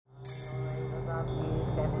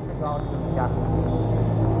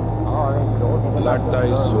Let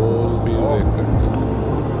thy soul be reckoned.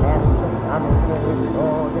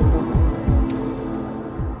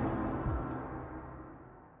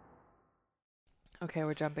 Okay,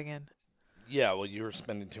 we're jumping in. Yeah, well, you were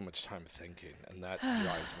spending too much time thinking, and that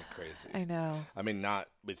drives me crazy. I know. I mean, not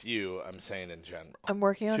with you. I'm saying in general. I'm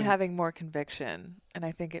working on having more conviction, and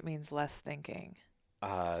I think it means less thinking.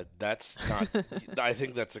 That's not. I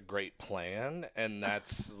think that's a great plan, and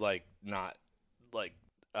that's not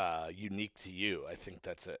unique to you. I think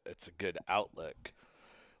it's a good outlook.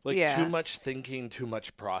 Too much thinking, too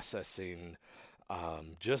much processing.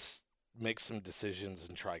 Just make some decisions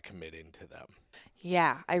and try committing to them.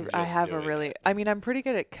 Yeah, I have I'm pretty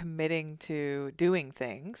good at committing to doing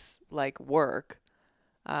things like work.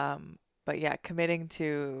 But yeah, committing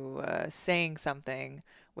to saying something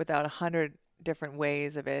without 100 different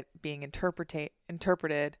ways of it being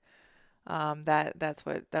interpreted. That's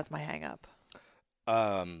my hang up.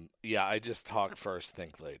 Yeah, I just talk first,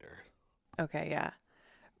 think later. Okay, yeah.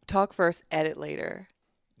 Talk first, edit later.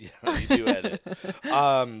 Yeah, you do edit.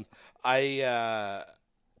 I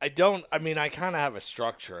kind of have a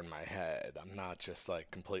structure in my head. I'm not just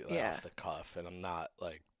completely off the cuff, and I'm not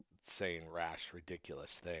saying rash,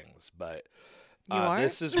 ridiculous things. But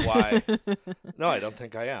this is why. No, I don't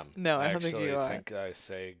think I am. No, I don't think you are. I think I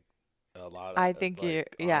say a lot. I think you.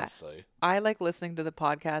 Yeah. Honestly. I like listening to the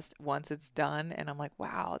podcast once it's done, and I'm like,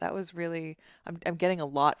 wow, that was really. I'm getting a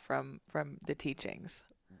lot from the teachings.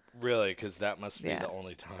 Really, because that must be the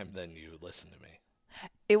only time then you listen to me.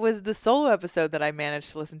 It was the solo episode that I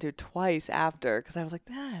managed to listen to twice after, because I was like,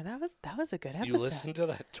 that was a good episode. You listened to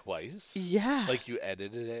that twice? Yeah. You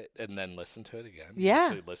edited it and then listened to it again? Yeah. You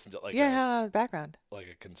actually listened to it background. Like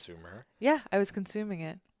a consumer? Yeah, I was consuming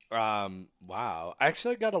it. Wow. I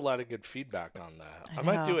actually got a lot of good feedback on that. I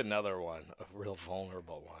might do another one, a real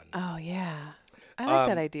vulnerable one. Oh, yeah. I like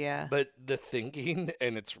that idea. But the thinking,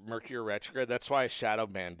 and it's Mercury retrograde, that's why I shadow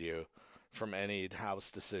banned you from any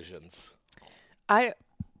house decisions. I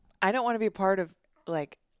don't want to be a part of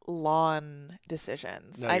lawn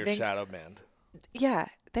decisions. No, you're shadow banned. Yeah,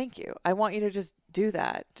 thank you. I want you to just do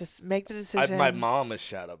that. Just make the decision. My mom is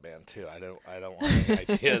shadow banned too. I don't want any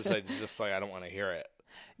ideas. I just I don't want to hear it.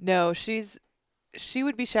 No, she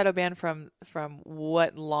would be shadow banned from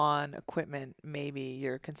what lawn equipment maybe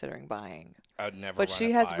you're considering buying. I would never. But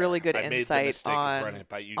she has really good insight on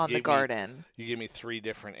the garden. You gave me 3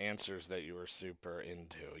 different answers that you were super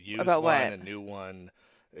into. Used about one, what? A new one,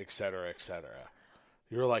 et cetera, et cetera.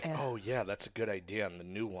 You were like, oh yeah, that's a good idea on the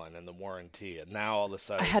new one and the warranty. And now all of a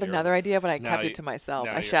sudden, I had another idea, but I kept it to myself.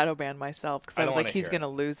 I shadow banned myself because I was like, he's gonna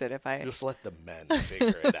lose it if I just let the men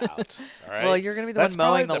figure it out. All right. Well, you're gonna be the one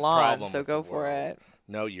mowing the lawn, so go for it.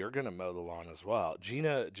 No, you're going to mow the lawn as well.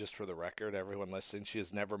 Jeana, just for the record, everyone listening, she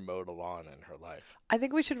has never mowed a lawn in her life. I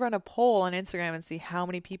think we should run a poll on Instagram and see how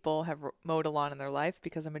many people have mowed a lawn in their life,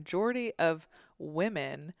 because a majority of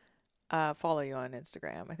women follow you on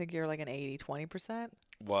Instagram. I think you're like an 80-20%.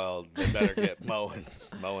 Well, they better get mowing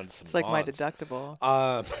some It's like lawns. My deductible.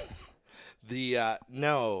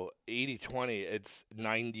 No, 80-20, it's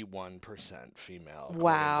 91% female.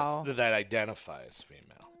 Wow. That identifies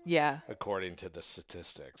female. Yeah. According to the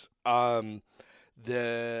statistics. So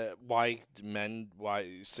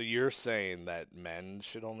you're saying that men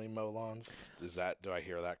should only mow lawns? Do I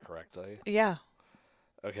hear that correctly? Yeah.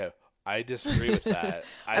 Okay. I disagree with that.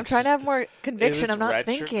 I'm trying to have more conviction. I'm not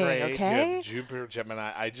thinking, okay? You have Jupiter,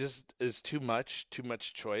 Gemini. It's too much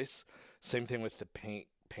choice. Same thing with the paint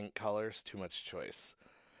colors, too much choice.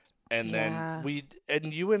 And then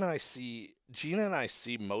you and I see, Jeana and I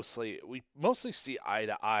see we mostly see eye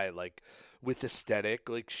to eye, with aesthetic.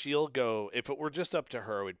 She'll go, if it were just up to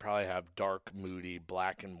her, we'd probably have dark, moody,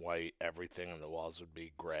 black and white, everything, and the walls would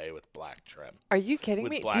be gray with black trim. Are you kidding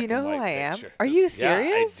me? Do you know who I am? Are you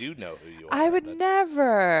serious? Yeah, I do know who you are. I would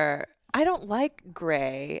never. I don't like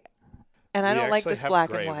gray. And I don't like just black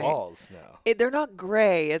and white. Walls now. They're not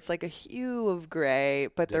gray. It's like a hue of gray,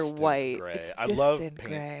 but Distant they're white. Gray. It's I distant love pink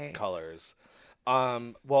gray colors.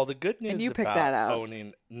 Well, the good news and you about picked that out.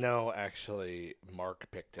 owning. No, actually, Mark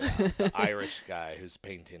picked it out. The Irish guy who's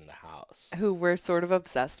painting the house. Who we're sort of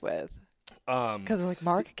obsessed with. Because we're like,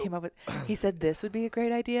 Mark came up with. He said this would be a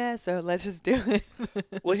great idea, so let's just do it.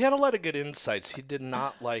 Well, he had a lot of good insights. He did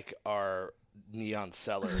not like our neon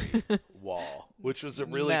celery wall, which was a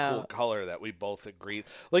really cool color that we both agreed.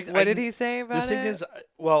 What did he say about it? The thing is,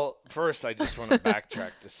 well, first I just want to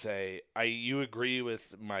backtrack to say you agree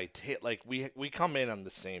with my taste. We come in on the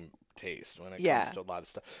same taste when it comes to a lot of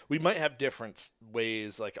stuff. We might have different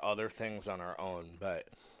ways, other things on our own, but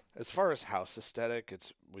as far as house aesthetic,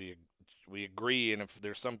 we agree. And if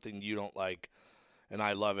there's something you don't like, and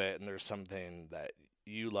I love it, and there's something that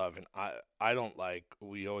you love and I don't like,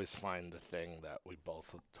 we always find the thing that we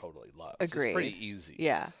both totally love. Agreed. So it's pretty easy.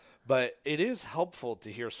 Yeah. But it is helpful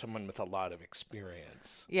to hear someone with a lot of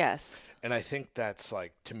experience. Yes. And I think that's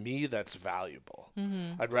like, to me, that's valuable.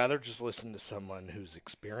 Mm-hmm. I'd rather just listen to someone who's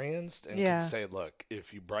experienced and can say, look,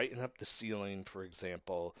 if you brighten up the ceiling, for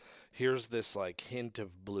example, here's this like hint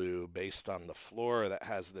of blue based on the floor that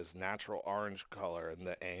has this natural orange color and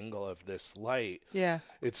the angle of this light. Yeah.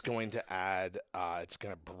 It's going to add, it's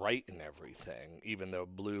going to brighten everything, even though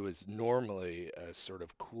blue is normally a sort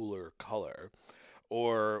of cooler color.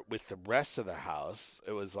 Or with the rest of the house,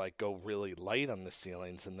 it was like go really light on the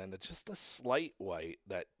ceilings and then just a slight white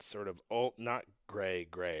that sort of, not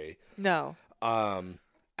gray. No.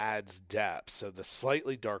 Adds depth. So the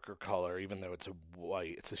slightly darker color, even though it's a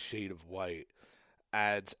white, it's a shade of white,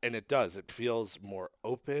 adds, and it does, it feels more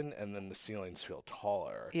open, and then the ceilings feel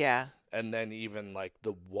taller. Yeah. And then even like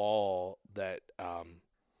the wall that,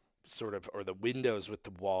 sort of, or the windows with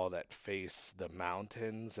the wall that face the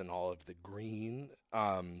mountains and all of the green.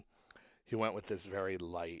 He went with this very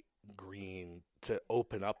light green to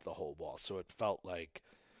open up the whole wall. So it felt like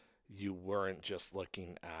you weren't just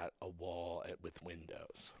looking at a wall with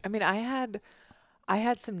windows. I mean, I had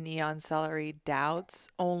some neon celery doubts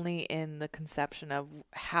only in the conception of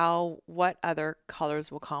what other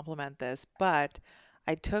colors will complement this, but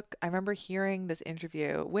I remember hearing this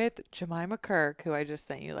interview with Jemima Kirk, who I just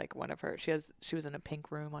sent you like one of her. She was in a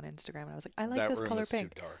pink room on Instagram, and I was like, I like this color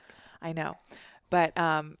pink. Too dark. I know. But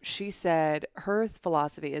she said her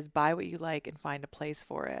philosophy is buy what you like and find a place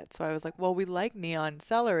for it. So I was like, well, we like neon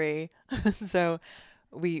celery. So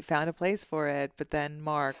we found a place for it. But then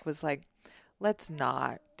Mark was like, let's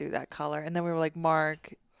not do that color. And then we were like,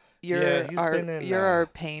 Mark, you're our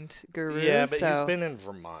paint guru. Yeah, but he's been in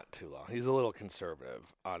Vermont too long. He's a little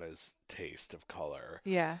conservative on his taste of color.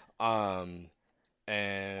 Yeah.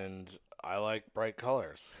 And I like bright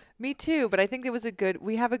colors. Me too, but I think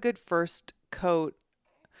we have a good first coat.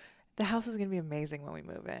 The house is going to be amazing when we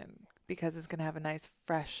move in because it's going to have a nice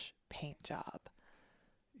fresh paint job.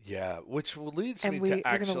 Yeah, which leads me to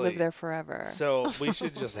actually... we're going to live there forever. So we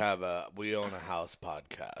should just have We Own a House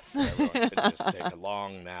podcast. So everyone can just take a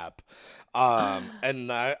long nap.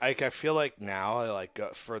 And I feel like now,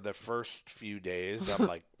 for the first few days, I'm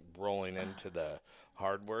like rolling into the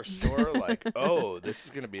hardware store like, oh, this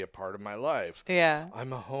is going to be a part of my life. Yeah.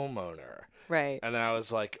 I'm a homeowner. Right. And I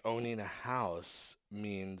was like, owning a house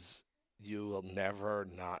means you will never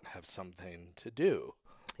not have something to do.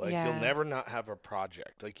 Like, you'll never not have a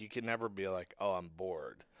project. Like, you can never be like, oh, I'm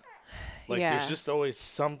bored. Like, there's just always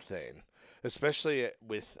something, especially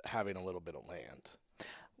with having a little bit of land.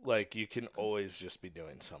 Like, you can always just be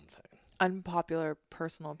doing something. Unpopular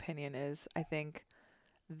personal opinion is, I think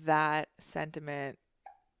that sentiment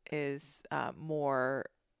is more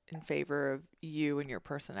in favor of you and your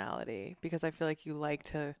personality, because I feel like you like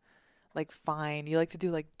to do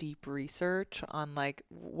like deep research on like,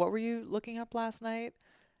 what were you looking up last night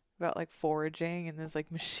about, like foraging and there's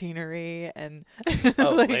like machinery and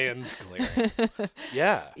land clearing.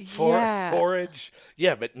 Yeah. Forage.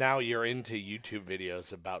 Yeah, but now you're into YouTube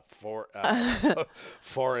videos about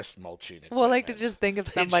forest mulching equipment. Well, like to just think of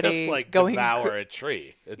somebody just like going devour a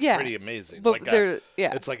tree. It's pretty amazing. But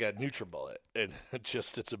it's like a NutriBullet, and it's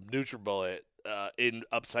a NutriBullet in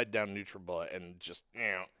upside down NutriBullet, and just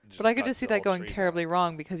but I could just see that going terribly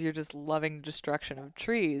wrong because you're just loving destruction of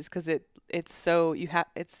trees because it's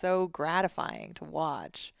so gratifying to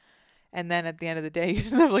watch, and then at the end of the day you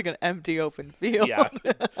just have like an empty open field. Yeah,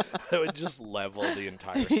 I would just level the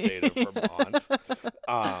entire state of Vermont,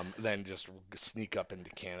 then just sneak up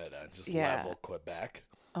into Canada and just level Quebec.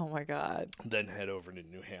 Oh my God. Then head over to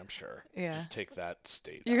New Hampshire. Yeah, just take that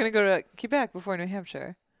state. You're gonna go to Quebec before New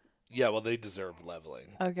Hampshire. Yeah, well, they deserve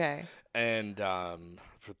leveling. Okay. And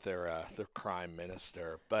with their crime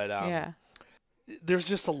minister, but there's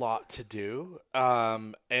just a lot to do,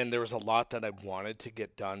 and there was a lot that I wanted to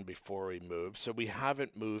get done before we moved. So we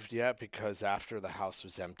haven't moved yet because after the house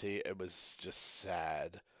was empty, it was just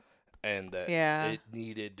sad, and it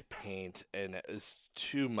needed paint, and it was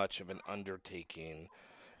too much of an undertaking,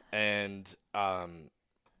 and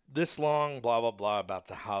this long blah blah blah about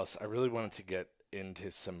the house. I really wanted to get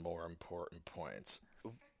into some more important points.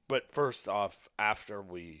 But first off, after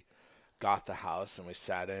we got the house and we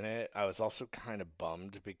sat in it, I was also kind of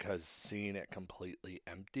bummed because seeing it completely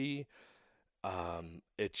empty,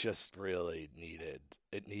 it just really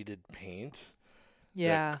needed paint.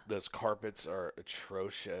 Yeah. Those carpets are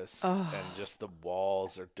atrocious and just the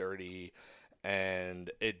walls are dirty.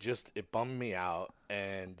 And it bummed me out.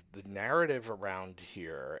 And the narrative around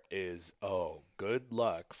here is, oh, good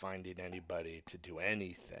luck finding anybody to do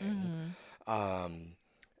anything.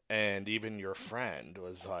 And even your friend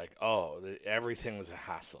was like, oh, everything was a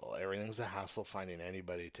hassle. Everything's a hassle finding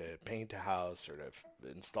anybody to paint a house or to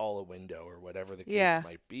install a window or whatever the case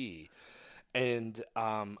might be. And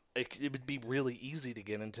it would be really easy to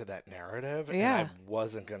get into that narrative, and I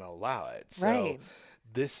wasn't going to allow it. So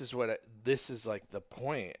this is like the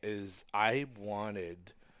point is I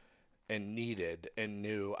wanted and needed and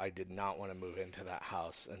knew I did not want to move into that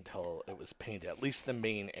house until it was painted, at least the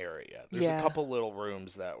main area. There's a couple little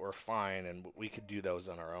rooms that were fine, and we could do those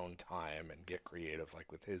on our own time and get creative,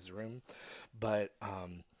 like with his room. But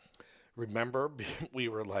remember, we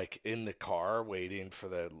were like in the car waiting for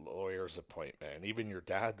the lawyer's appointment. Even your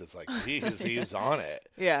dad was like, geez, he's on it.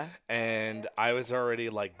 Yeah. And I was already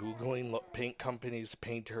like Googling paint companies,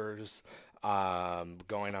 painters,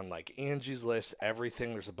 going on like Angie's List,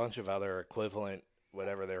 everything. There's a bunch of other equivalent,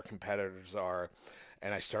 whatever their competitors are.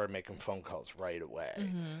 And I started making phone calls right away.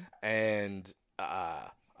 And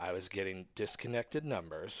I was getting disconnected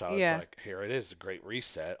numbers. So I was like, here it is, a great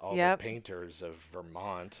reset. All the painters of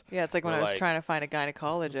Vermont. Yeah, it's like when I was trying to find a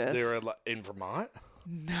gynecologist. They were in Vermont?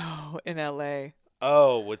 No, in LA.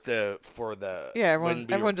 Oh,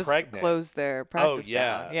 everyone just closed their practice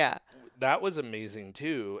down. Yeah. That was amazing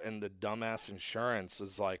too, and the dumbass insurance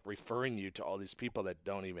was like referring you to all these people that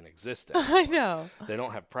don't even exist anymore. I know. They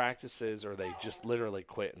don't have practices, or they just literally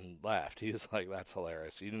quit and left. He was like, that's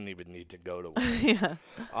hilarious. You didn't even need to go to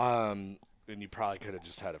one. And you probably could have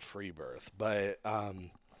just had a free birth. But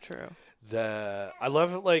true. I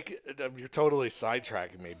love it, like, you're totally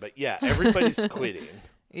sidetracking me, but yeah, everybody's quitting.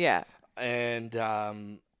 Yeah.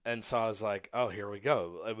 And so I was like, oh, here we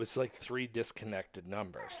go. It was like 3 disconnected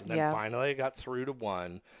numbers. And then finally I got through to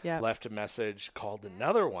one, left a message, called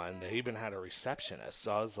another one. They even had a receptionist.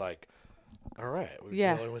 So I was like, all right, we're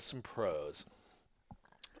dealing with some pros.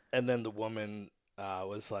 And then the woman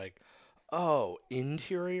was like, oh,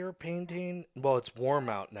 interior painting? Well, it's warm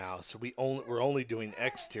out now, so we're only doing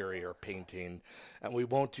exterior painting, and we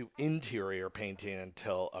won't do interior painting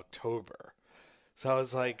until October. So I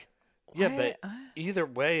was like, yeah, but either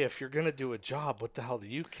way, if you're going to do a job, what the hell do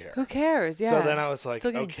you care? Who cares? Yeah. So then I was like,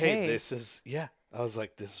 okay, paid. this is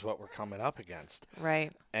what we're coming up against.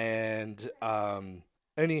 Right. And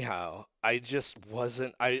anyhow, I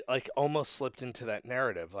like almost slipped into that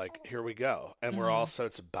narrative. Like, here we go. And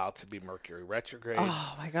it's about to be Mercury retrograde.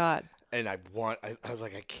 Oh, my God. And I was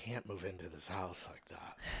like, I can't move into this house like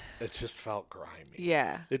that. It just felt grimy.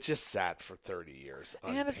 Yeah. It just sat for 30 years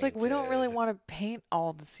unpainted. And it's like, we don't really want to paint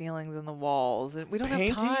all the ceilings and the walls. We don't have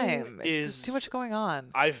time. It's just too much going on.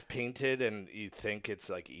 I've painted, and you think it's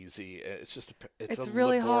like easy. It's just it's a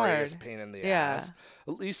really laborious hard. pain in the ass.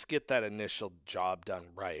 At least get that initial job done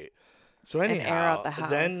right. So anyhow, and air out the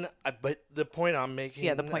house. Then, but the point I'm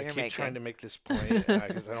making, the point I keep trying to make this point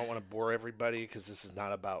because I don't want to bore everybody, because this is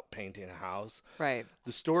not about painting a house. Right.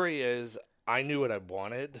 The story is, I knew what I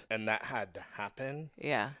wanted, and that had to happen.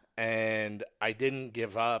 Yeah. And I didn't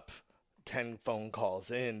give up 10 phone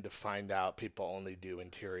calls in to find out people only do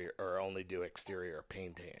interior or only do exterior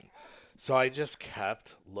painting. So I just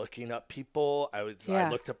kept looking up people. I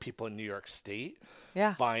looked up people in New York State.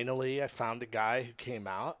 Yeah. Finally, I found a guy who came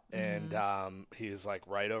out, and he was like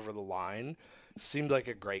right over the line. Seemed like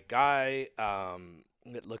a great guy.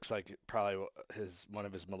 It looks like probably one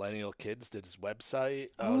of his millennial kids did his website.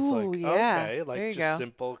 I was like, okay, like just go.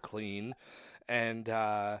 Simple, clean. And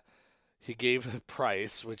he gave the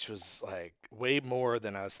price, which was like way more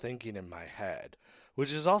than I was thinking in my head,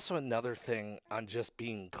 which is also another thing on just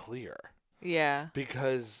being clear. Yeah.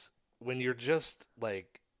 Because when you're just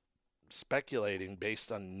like speculating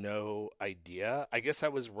based on no idea, I guess I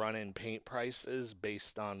was running paint prices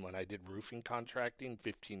based on when I did roofing contracting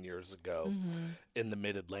 15 years ago in the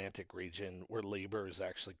mid-Atlantic region, where labor is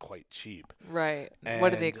actually quite cheap. Right. And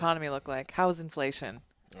what did the economy look like? How's inflation?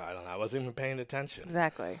 I don't know. I wasn't even paying attention.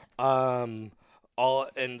 Exactly. And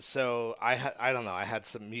so I don't know. I had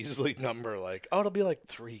some measly number like, oh, it'll be like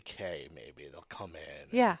 $3,000 maybe. They'll come in.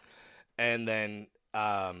 Yeah. And then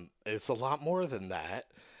it's a lot more than that.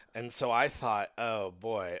 And so I thought, oh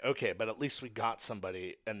boy, okay, but at least we got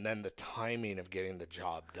somebody. And then the timing of getting the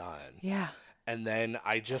job done. Yeah. And then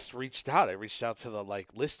I just reached out. I reached out to the like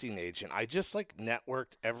listing agent. I just like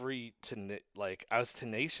networked I was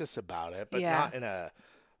tenacious about it, but not in a,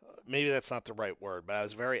 maybe that's not the right word, but I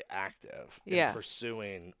was very active in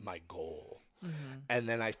pursuing my goal. And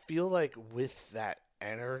then I feel like with that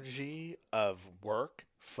energy of work,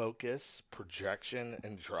 focus, projection,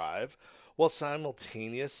 and drive, Well,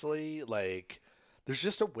 simultaneously, like, there's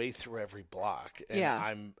just a way through every block,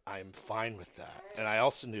 and I'm fine with that. And I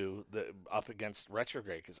also knew that up against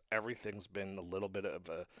retrograde, because everything's been a little bit of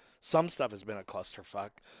some stuff has been a clusterfuck,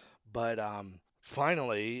 but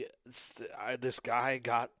finally, this guy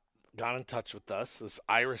got in touch with us, this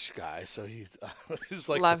Irish guy. So he's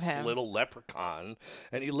like Love this him. little leprechaun,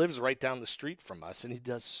 and he lives right down the street from us, and he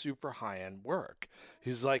does super high-end work.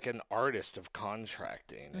 He's like an artist of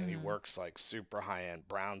contracting, and he works like super high-end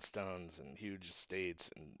brownstones and huge estates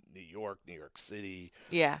in New York City,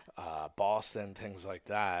 Boston, things like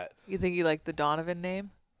that. You think you like the Donovan name?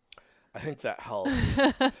 I think that helped.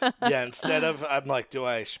 Yeah, instead of, I'm like, do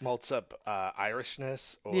I schmaltz up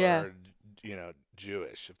Irishness or,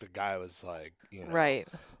 Jewish? If the guy was like, right,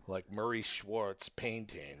 like Murray Schwartz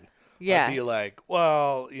painting, yeah, I'd be like,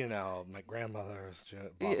 well, my grandmother was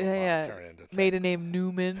Jewish. Turn into made a name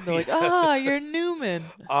Newman. They're like, you're Newman.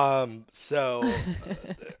 So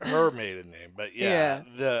her maiden name, but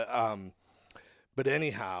but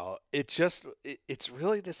anyhow, it's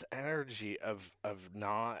really this energy of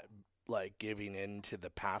not like giving in to the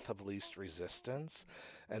path of least resistance,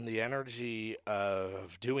 and the energy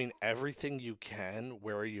of doing everything you can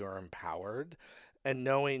where you're empowered, and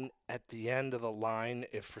knowing at the end of the line,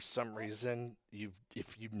 if for some reason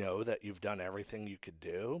if you know that you've done everything you could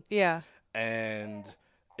do, and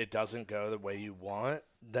it doesn't go the way you want,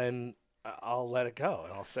 then I'll let it go,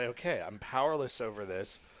 and I'll say, okay, I'm powerless over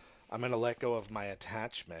this. I'm going to let go of my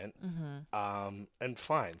attachment, and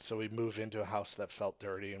fine. So we moved into a house that felt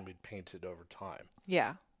dirty, and we'd painted over time.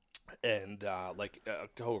 Yeah. And like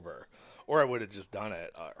October, or I would have just done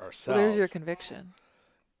it ourselves. Well, there's your conviction.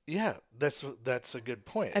 Yeah, that's a good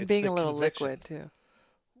point. And it's being a little conviction. liquid too.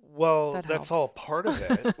 Well, that's helps. All part of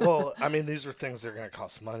it. Well, I mean, these are things that are going to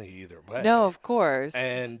cost money either way. No, of course.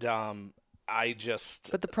 And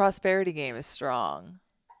But the prosperity game is strong.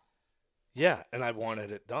 Yeah, and I wanted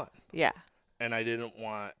it done. Yeah. And I didn't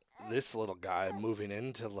want this little guy moving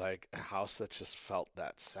into like a house that just felt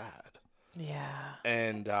that sad. Yeah.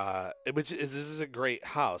 And this is a great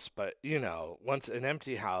house, but once an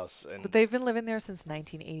empty house, but they've been living there since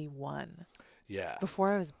 1981. Yeah.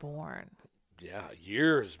 Before I was born. Yeah,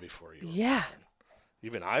 years before you were born.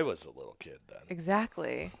 Even I was a little kid then.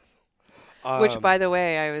 Exactly. Which, by the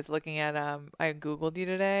way, I was looking at, I Googled you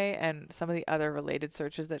today, and some of the other related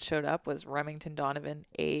searches that showed up was Remington Donovan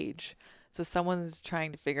age. So someone's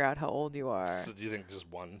trying to figure out how old you are. So do you think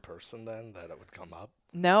just one person then that it would come up?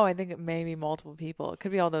 No, I think it may be multiple people. It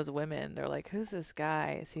could be all those women. They're like, who's this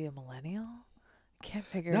guy? Is he a millennial? Can't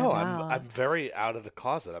figure it out. No, I'm very out of the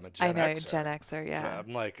closet. I'm a Gen Xer. I know, Gen Xer, yeah.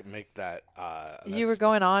 I'm like, make that. You were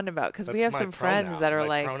going on about, because we have some friends that are my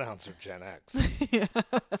like. pronouns are Gen X.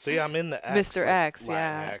 See, I'm in the X. Mr. X,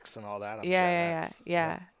 Latin X and all that. I'm Gen X.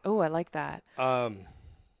 Yeah. Oh, I like that.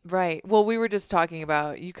 Right. Well, we were just talking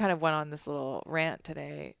about, you kind of went on this little rant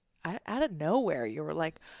today. Out of nowhere, you were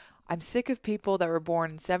like, I'm sick of people that were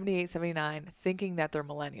born in 78, 79 thinking that they're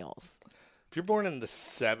millennials. If you're born in the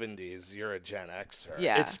 70s, you're a Gen Xer.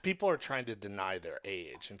 Yeah. It's people are trying to deny their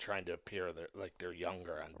age and trying to appear like they're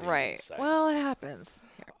younger on dating right. sites. Well, it happens.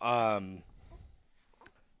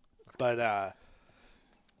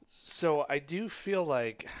 So I do feel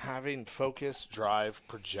like having focus, drive,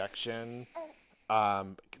 projection,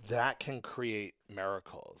 that can create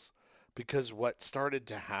miracles. Because what started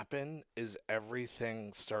to happen is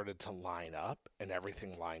everything started to line up, and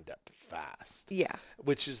everything lined up fast. Yeah.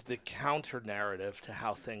 Which is the counter narrative to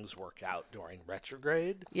how things work out during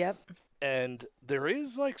retrograde. Yep. And there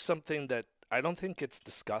is like something that I don't think gets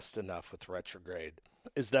discussed enough with retrograde,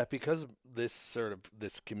 is that because this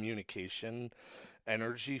communication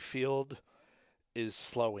energy field is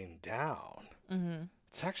slowing down,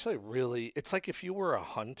 it's actually it's like if you were a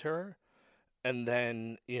hunter, and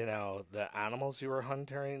then, the animals you were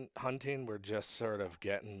hunting were just sort of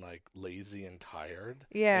getting like lazy and tired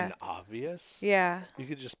and obvious. Yeah. You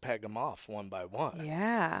could just peg them off one by one.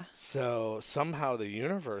 Yeah. So somehow the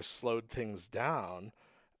universe slowed things down,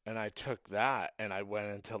 and I took that and I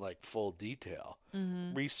went into like full detail,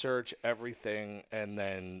 research everything. And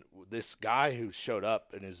then this guy who showed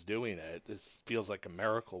up and is doing it, this feels like a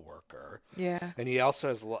miracle worker. Yeah. And he also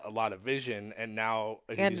has a lot of vision, and now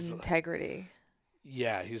he's integrity.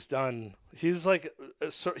 Yeah, he's like,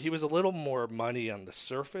 he was a little more money on the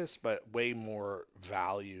surface, but way more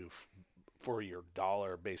value for your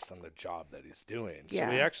dollar based on the job that he's doing. So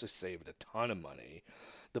he actually saved a ton of money.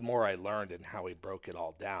 The more I learned and how he broke it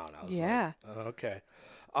all down, I was like, oh, okay.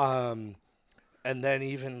 And then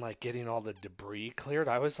even like getting all the debris cleared,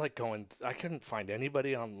 I was like I couldn't find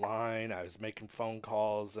anybody online. I was making phone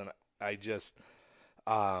calls, and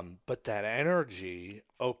But that energy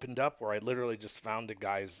opened up where I literally just found a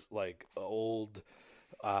guy's like old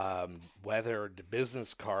weathered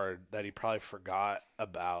business card that he probably forgot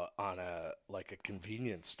about on a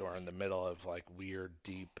convenience store in the middle of like weird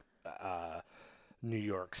deep New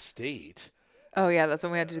York State. Oh yeah, that's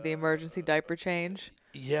when we had to do the emergency diaper change.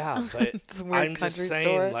 Yeah, but Some weird I'm just country saying,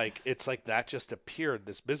 store. like, it's like that just appeared,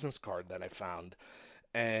 this business card that I found.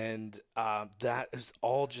 And that has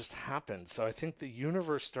all just happened. So I think the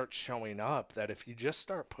universe starts showing up that if you just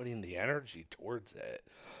start putting the energy towards it,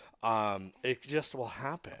 it just will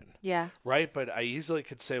happen. Yeah. Right? But I easily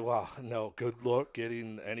could say, well, no, good luck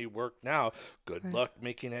getting any work now. Good luck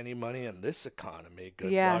making any money in this economy.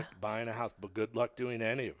 Good luck buying a house, but good luck doing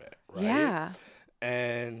any of it. Right? Yeah.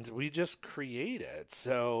 And we just create it.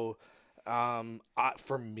 So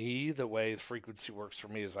for me, the way frequency works for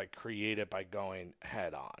me is I create it by going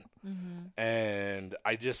head on. Mm-hmm. And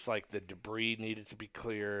I just like the debris needed to be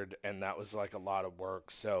cleared, and that was like a lot of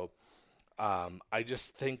work. So I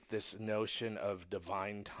just think this notion of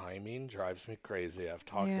divine timing drives me crazy. I've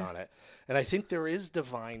talked on it. And I think there is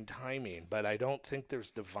divine timing, but I don't think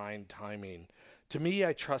there's divine timing. To me,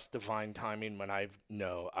 I trust divine timing when I've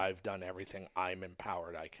done everything I'm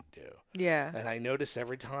empowered I could do. Yeah. And I notice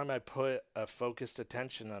every time I put a focused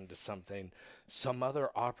attention onto something, some other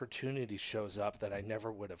opportunity shows up that I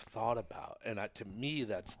never would have thought about. And to me,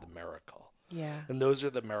 that's the miracle. Yeah. And those are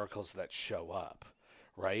the miracles that show up.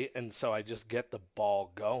 Right. And so I just get the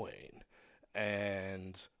ball going,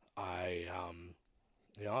 and I'm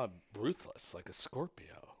ruthless like a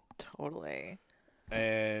Scorpio. Totally.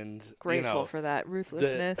 And grateful for that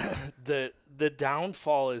ruthlessness. The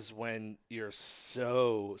downfall is when you're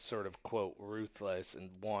so sort of quote ruthless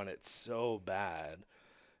and want it so bad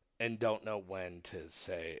and don't know when to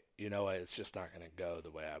say, you know what, it's just not going to go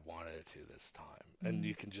the way I wanted it to this time. Mm-hmm. And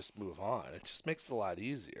you can just move on. It just makes it a lot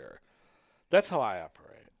easier. That's how I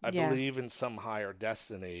operate. I believe in some higher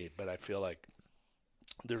destiny, but I feel like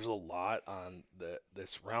there's a lot on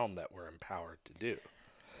this realm that we're empowered to do.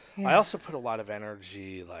 Yeah. I also put a lot of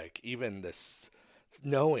energy, like even this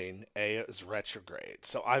knowing is retrograde.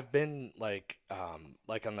 So I've been like on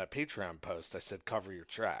that Patreon post, I said, cover your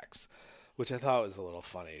tracks, which I thought was a little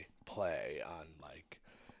funny play on like,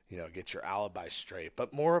 get your alibi straight,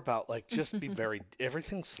 but more about like, just be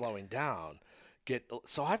everything's slowing down.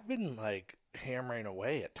 So I've been like hammering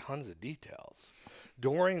away at tons of details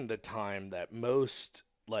during the time that most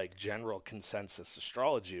like general consensus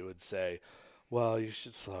astrology would say, well, you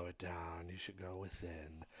should slow it down. You should go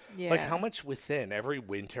within. Yeah. Like how much within? Every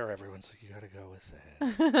winter, everyone's like, you got to go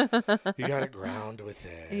within. You got to ground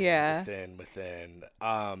within. Yeah. Within.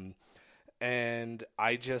 And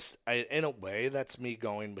I in a way, that's me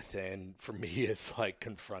going within. For me, is like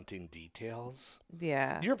confronting details.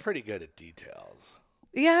 Yeah. You're pretty good at details.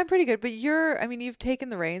 Yeah, I'm pretty good. But you've taken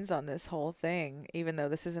the reins on this whole thing, even though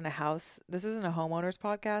this isn't a homeowners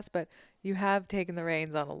podcast, but you have taken the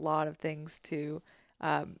reins on a lot of things to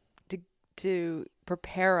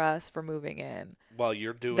prepare us for moving in. Well,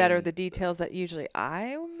 you're doing that are the details that usually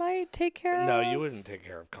I might take care of. No, you wouldn't take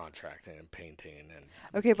care of contracting and painting and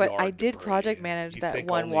okay, but I did project manage that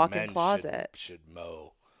one walk-in closet. Should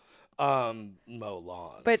mow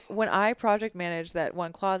lawns. But when I project managed that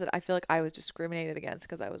one closet, I feel like I was discriminated against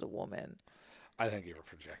because I was a woman. I think you were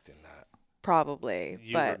projecting that. Probably,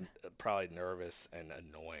 you were probably nervous and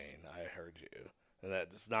annoying. I heard you. And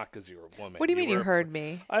that's not because you were a woman. What do you mean you heard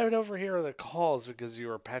me? I would overhear the calls because you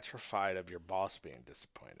were petrified of your boss being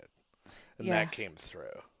disappointed. And that came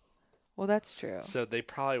through. Well, that's true. So they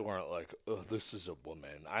probably weren't like, oh, this is a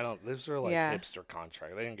woman. Those are like hipster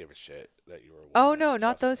contracts. They didn't give a shit that you were a woman. Oh, no,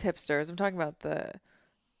 not those hipsters. I'm talking about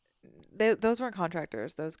those weren't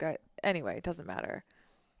contractors. Those guys. Anyway, it doesn't matter.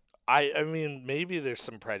 I mean, maybe there's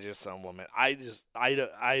some prejudice on women. I just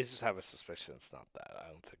have a suspicion it's not that. I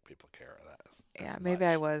don't think people care that. Maybe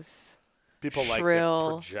I was. People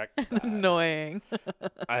shrill, like to project that. Annoying.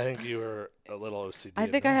 I think you were a little OCD. I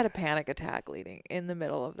think I had a panic attack leading in the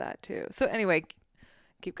middle of that too. So anyway,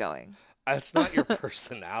 keep going. It's not your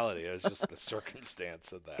personality. It was just the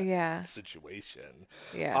circumstance of that situation.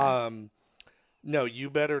 Yeah. No, you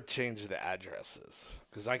better change the addresses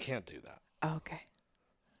because I can't do that. Oh, okay.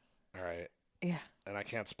 All right. Yeah. And I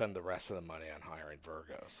can't spend the rest of the money on hiring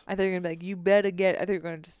Virgos. I thought you were going to be like, I thought you were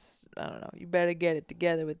going to just, I don't know, you better get it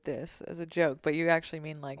together with this as a joke. But you actually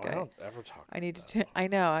mean like, I don't ever talk I need about to, I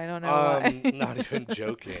know, I don't know why. Not even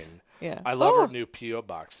joking. Yeah. I love her new P.O.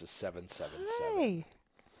 box is 777. Hey.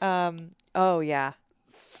 Oh, yeah.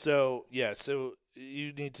 So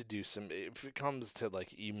you need to do some. If it comes to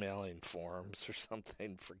like emailing forms or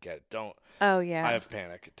something, forget it. Don't. Oh yeah. I have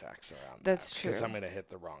panic attacks around That's that true. because I'm gonna hit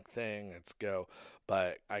the wrong thing. Let's go.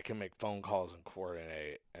 But I can make phone calls and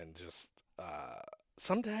coordinate and just.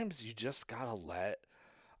 Sometimes you just gotta let.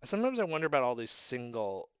 Sometimes I wonder about all these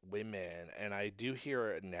single women, and I do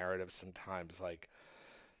hear a narrative sometimes like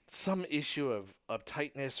some issue of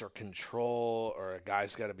uptightness or control, or a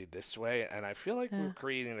guy's got to be this way. And I feel like we're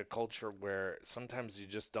creating a culture where sometimes you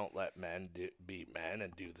just don't let men be men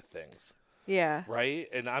and do the things. Yeah. Right?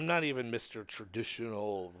 And I'm not even Mr.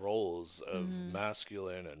 Traditional roles of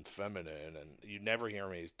masculine and feminine. And you never hear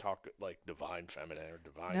me talk like divine feminine or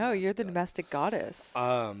divine No, you're the masculine. domestic goddess.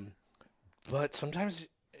 But sometimes,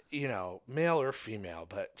 male or female,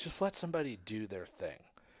 but just let somebody do their thing.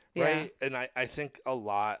 Right? Yeah. And I think a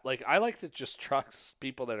lot, like, I like to just trust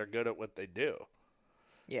people that are good at what they do.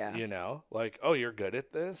 Yeah. Like, oh, you're good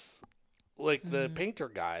at this? Like the painter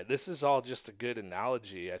guy. This is all just a good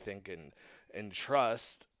analogy, I think, in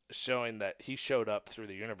trust, showing that he showed up through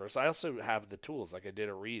the universe. I also have the tools. Like, I did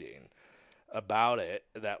a reading about it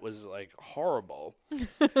that was, like, horrible.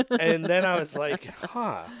 And then I was like,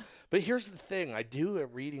 huh. But here's the thing. I do a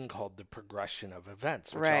reading called The Progression of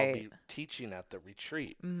Events, which I'll be teaching at the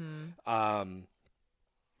retreat.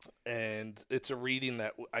 And it's a reading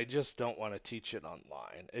that I just don't want to teach it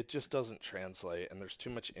online. It just doesn't translate, and there's too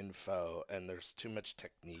much info, and there's too much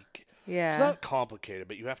technique. Yeah. It's not complicated,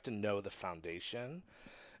 but you have to know the foundation.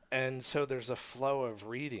 And so there's a flow of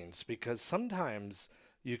readings, because sometimes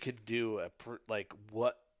you could do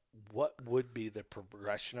what would be the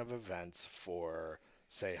progression of events for,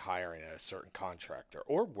 say, hiring a certain contractor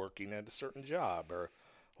or working at a certain job or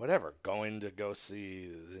whatever, going to go see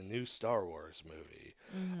the new Star Wars movie.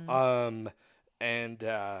 And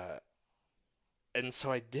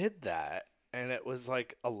so I did that, and it was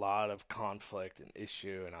like a lot of conflict and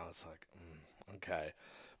issue, and I was like, okay.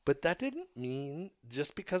 But that didn't mean,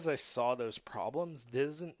 just because I saw those problems,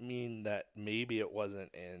 doesn't mean that maybe it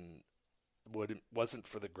wasn't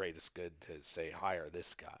for the greatest good to, say, hire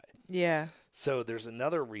this guy. Yeah. So there's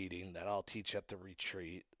another reading that I'll teach at the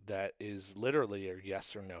retreat that is literally a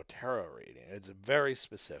yes or no tarot reading. It's very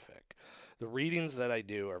specific. The readings that I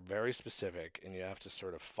do are very specific, and you have to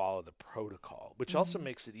sort of follow the protocol, which also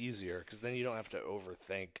makes it easier, because then you don't have to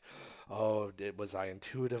overthink, was I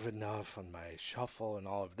intuitive enough on my shuffle and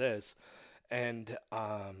all of this? And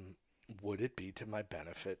would it be to my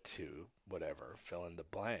benefit to whatever, fill in the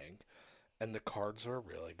blank? And the cards are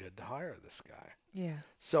really good to hire this guy. Yeah.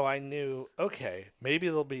 So I knew, okay, maybe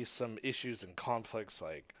there'll be some issues and conflicts,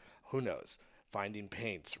 like, who knows, finding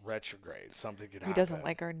paints, retrograde, something could happen. He doesn't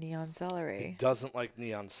like our neon celery. He doesn't like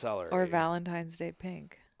neon celery. Or Valentine's Day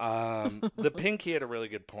pink. The pink, he had a really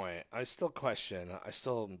good point. I still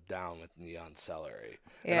am down with neon celery.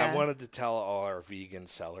 Yeah. And I wanted to tell all our vegan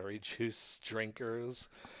celery juice drinkers.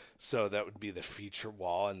 So that would be the feature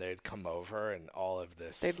wall, and they'd come over, and all of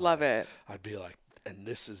this. They'd love it. I'd be like, and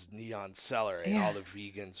this is neon celery. Yeah. And all the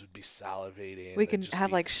vegans would be salivating. We can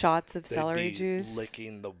have like shots of celery juice.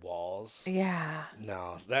 Licking the walls. Yeah.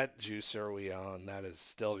 No, that juicer we own, that is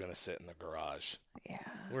still going to sit in the garage. Yeah.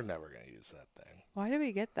 We're never going to use that thing. Why did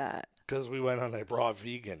we get that? Because we went on a raw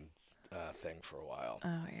vegan thing for a while.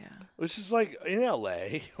 Oh, yeah. Which is like in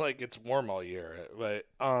LA, like it's warm all year. But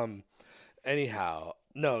anyhow,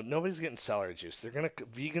 no, nobody's getting celery juice.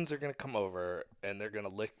 Vegans are gonna come over and they're gonna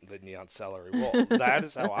lick the neon celery. Well, that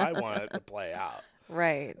is how I want it to play out.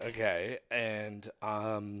 Right. Okay, and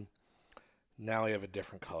now we have a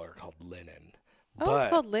different color called linen. Oh, it's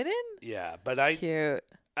called linen? Yeah, but Cute.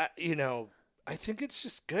 I think it's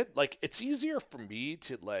just good. Like, it's easier for me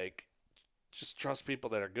to like just trust people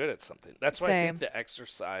that are good at something. That's why I think the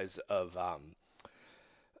exercise of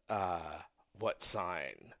what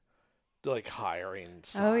sign, like hiring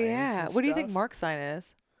signs. Oh yeah. What do you think Mark's sign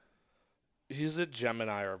is? He's a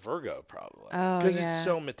Gemini or Virgo, probably. Oh, because he's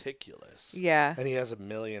so meticulous. Yeah. And he has a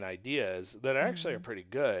million ideas that actually are pretty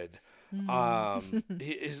good. He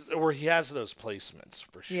has those placements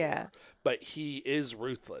for sure. Yeah. But he is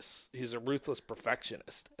ruthless. He's a ruthless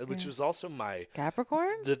perfectionist, which was also my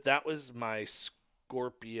Capricorn. That was my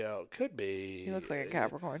Scorpio. Could be. He looks like a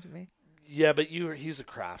Capricorn to me. Yeah, but he's a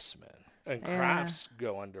craftsman, and crafts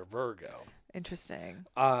go under Virgo. Interesting.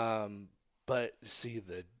 But see,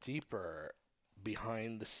 the deeper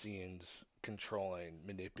behind the scenes controlling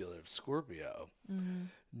manipulative Scorpio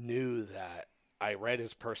knew that I read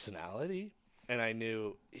his personality, and I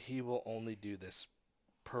knew he will only do this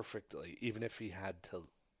perfectly, even if he had to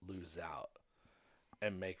lose out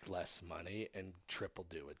and make less money and triple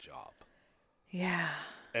do a job. Yeah.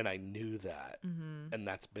 And I knew that. And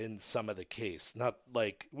that's been some of the case. Not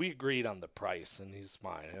like we agreed on the price and he's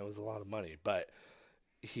fine. It was a lot of money, but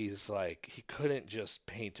he's like, he couldn't just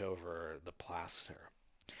paint over the plaster.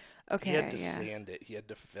 Okay. He had to sand it. He had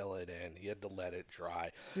to fill it in. He had to let it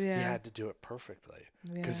dry. Yeah. He had to do it perfectly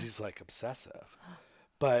because he's like obsessive.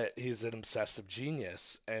 But he's an obsessive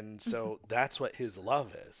genius. And so that's what his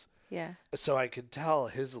love is. Yeah. So I could tell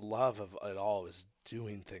his love of it all was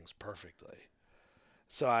doing things perfectly.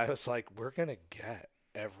 So I was like, we're going to get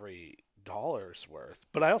every dollar's worth.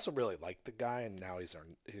 But I also really like the guy, and now he's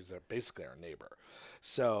basically our neighbor.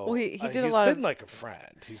 So he did he's been like a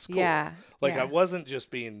friend. He's cool. Yeah. Like I wasn't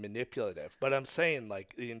just being manipulative, but I'm saying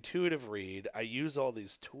like the intuitive read, I use all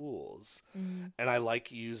these tools and I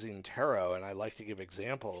like using tarot, and I like to give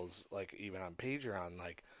examples, like even on Patreon,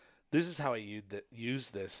 like this is how I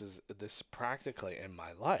use this practically in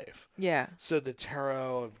my life. Yeah. So the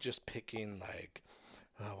tarot of just picking like,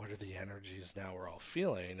 what are the energies now we're all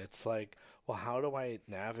feeling? It's like, well, how do I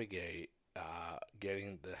navigate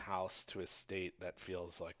getting the house to a state that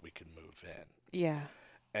feels like we can move in? Yeah.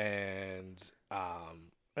 And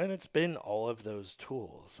it's been all of those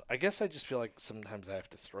tools. I guess I just feel like sometimes I have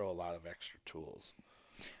to throw a lot of extra tools.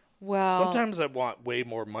 Well, sometimes I want way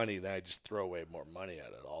more money than I just throw way more money at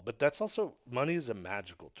it all. But that's also, money is a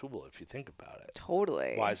magical tool if you think about it.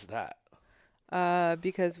 Totally. Why is that?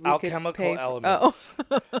 Because we alchemical could pay elements.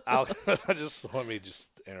 Let me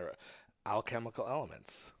just interrupt. Alchemical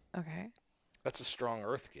elements. Okay. That's a strong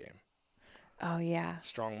earth game. Oh yeah.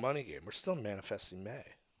 Strong money game. We're still manifesting May.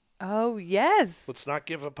 Oh yes. Let's not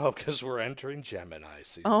give up hope because we're entering Gemini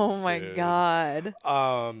season. Oh my soon. God.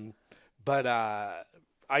 But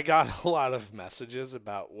I got a lot of messages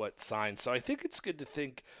about what signs. So I think it's good to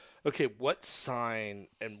think, okay, what sign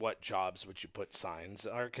and what jobs would you put signs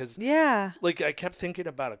are? Because like I kept thinking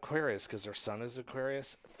about Aquarius because our sun is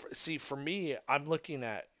Aquarius. For me, I'm looking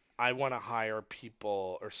at, I want to hire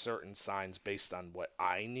people or certain signs based on what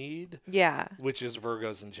I need. Yeah. Which is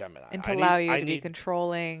Virgos and Gemini. And to allow you to be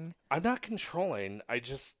controlling. I'm not controlling.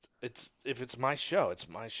 If it's my show, it's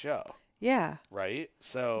my show. Yeah. Right?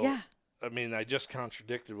 So, yeah. I mean, I just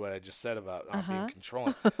contradicted what I just said about not being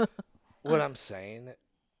controlling. What I'm saying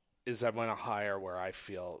is I want to hire where I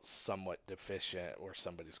feel somewhat deficient or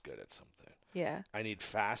somebody's good at something. Yeah. I need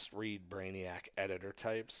fast read brainiac editor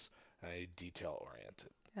types. And I need detail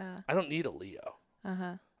oriented. Yeah. I don't need a Leo.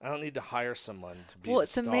 I don't need to hire someone to be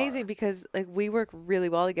it's amazing because like we work really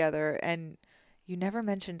well together, and you never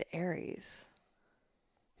mentioned Aries.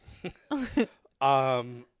 You should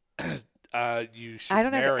I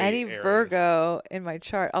don't have any Aries. Virgo in my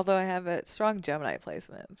chart, although I have a strong Gemini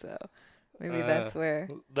placement, so maybe that's where.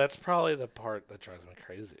 That's probably the part that drives me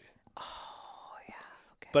crazy. Oh, yeah.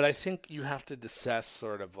 Okay. But I think you have to assess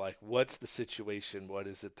sort of like, what's the situation? What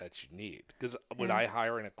is it that you need? Because would I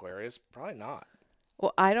hire an Aquarius? Probably not.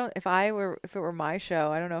 Well, I don't. If it were my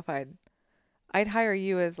show, I don't know if I'd hire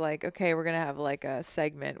you as like, okay, we're gonna have like a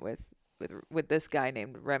segment with this guy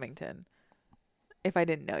named Remington. If I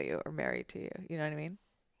didn't know you or married to you, you know what I mean?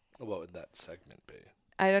 What would that segment be?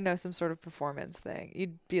 I don't know, some sort of performance thing.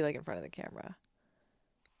 You'd be like in front of the camera.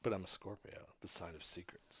 But I'm a Scorpio, the sign of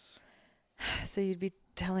secrets. So you'd be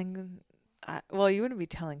telling. Well, you wouldn't be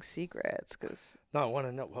telling secrets because. No, I want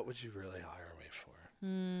to know, what would you really hire me for?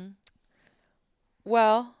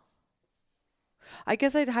 Well, I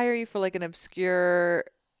guess I'd hire you for like an obscure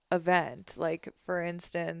event. Like, for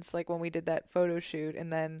instance, like when we did that photo shoot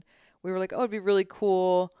and then we were like, oh, it'd be really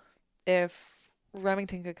cool if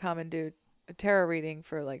Remington could come and do a tarot reading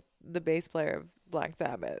for like the bass player of Black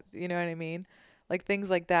Sabbath. You know what I mean? Like things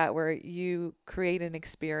like that where you create an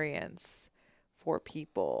experience for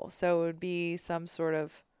people. So it would be some sort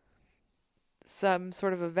of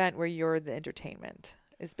event where you're the entertainment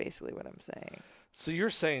is basically what I'm saying. So you're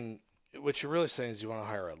saying, what you're really saying is you want to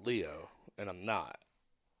hire a Leo, and I'm not.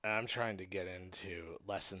 And I'm trying to get into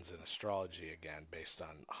lessons in astrology again based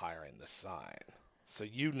on hiring the sign. So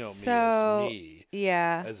you know me as me.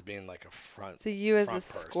 Yeah. As being like a front. So you as a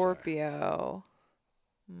person. Scorpio.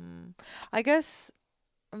 I guess,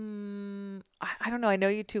 I don't know. I know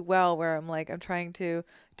you too well where I'm like, I'm trying to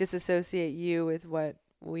disassociate you with what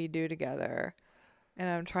we do together. And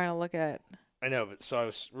I'm trying to look at. I know, but so I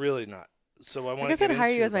was really not. So I want to. I guess I'd hire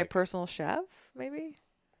you as my personal chef, maybe.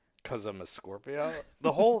 Because I'm a Scorpio?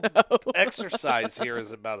 The whole exercise here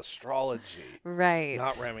is about astrology. Right.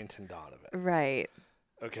 Not Remington Donovan. Right.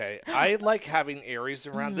 Okay. I like having Aries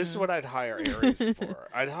around. This is what I'd hire Aries for.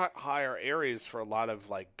 I'd hire Aries for a lot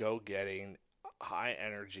of like go-getting, high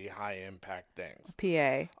energy, high impact things.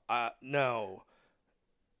 PA. No.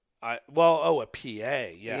 a PA.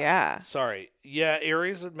 Yeah. Yeah. Sorry. Yeah,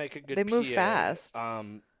 Aries would make a good They move PA. fast.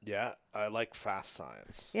 Yeah, I like fast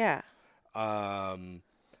signs. Yeah. Like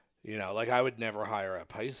I would never hire a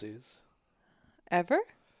Pisces. Ever?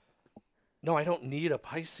 No, I don't need a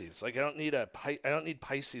Pisces. Like I don't need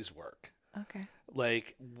Pisces work. Okay.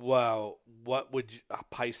 Like, well, what would a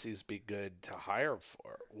Pisces be good to hire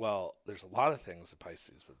for? Well, there's a lot of things a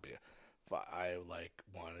Pisces would be. But I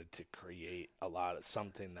wanted to create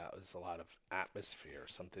something that was a lot of atmosphere,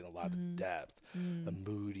 a lot of depth, a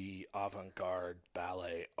moody, avant-garde,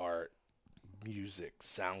 ballet, art, music,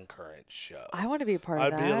 sound current show. I want to be a part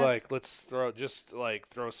of that. I'd be like, let's throw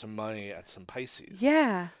some money at some Pisces.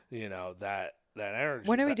 Yeah. That energy.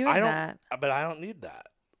 When are we doing that? But I don't need that.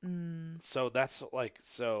 So that's Are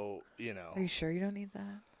you sure you don't need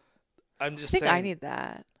that? I'm just I think saying. I need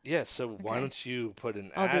that. Yeah, so why don't you put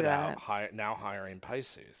an I'll ad out now hiring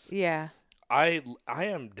Pisces? Yeah. I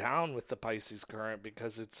am down with the Pisces current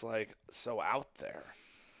because it's like so out there.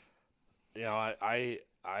 I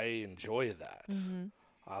enjoy that. Mm-hmm.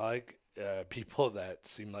 I like people that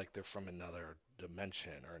seem like they're from another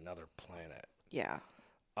dimension or another planet. Yeah.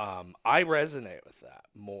 I resonate with that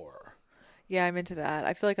more. Yeah, I'm into that.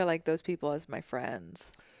 I feel like I like those people as my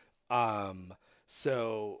friends.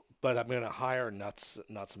 But I'm gonna hire nuts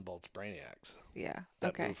and bolts brainiacs. Yeah.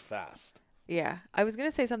 That move fast. Yeah. I was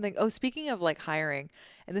gonna say something. Oh, speaking of like hiring,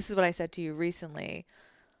 and this is what I said to you recently,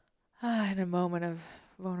 in a moment of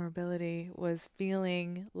vulnerability, was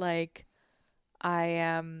feeling like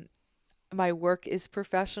my work is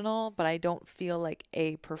professional, but I don't feel like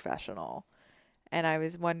a professional. And I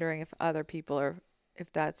was wondering if other people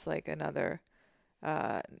if that's like another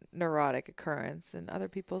neurotic occurrence in other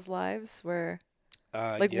people's lives where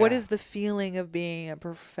what is the feeling of being a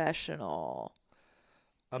professional?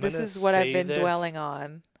 This is what I've been dwelling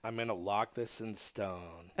on. I'm going to lock this in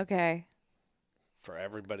stone. Okay. For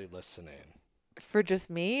everybody listening. For just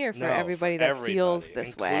me or for everybody that feels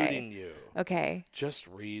this way? Including you. Okay. Just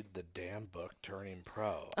read the damn book Turning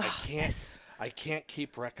Pro. Oh, I can't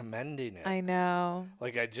keep recommending it. I know.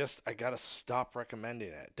 Like I got to stop recommending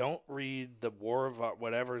it. Don't read the War of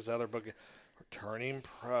whatever's other book. Turning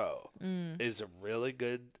Pro is a really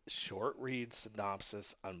good short read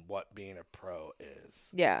synopsis on what being a pro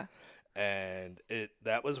is. Yeah. And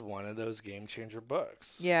that was one of those game changer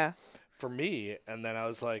books. Yeah. For me, and then I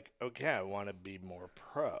was like, okay, I want to be more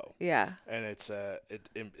pro. Yeah. And it's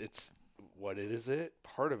what is it?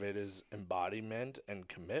 Part of it is embodiment and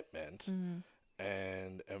commitment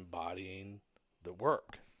and embodying the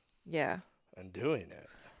work. Yeah. And doing it.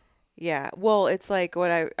 Yeah. Well, it's like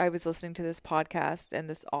what I was listening to this podcast and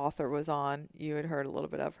this author was on. You had heard a little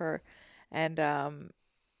bit of her. And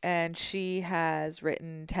she has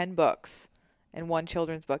written 10 books and one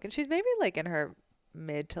children's book. And she's maybe like in her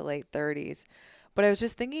mid to late 30s. But I was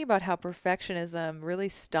just thinking about how perfectionism really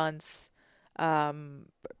stunts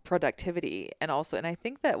productivity. And I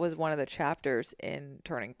think that was one of the chapters in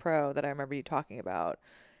Turning Pro that I remember you talking about.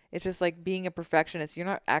 It's just like being a perfectionist, you're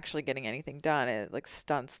not actually getting anything done. It like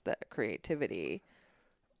stunts the creativity.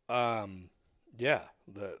 Yeah,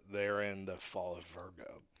 they're in the fall of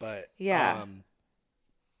Virgo. But yeah.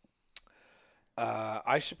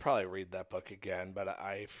 I should probably read that book again, but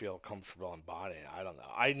I feel comfortable embodying it. I don't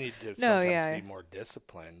know. I need to sometimes be more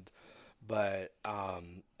disciplined. But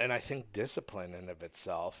and I think discipline in of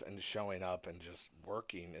itself and showing up and just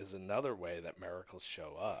working is another way that miracles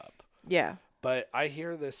show up. Yeah. But I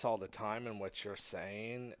hear this all the time in what you're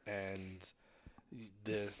saying, and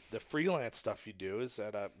the freelance stuff you do is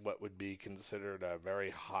at what would be considered a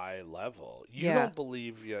very high level. You don't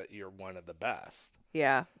believe you're one of the best.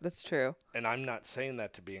 Yeah, that's true. And I'm not saying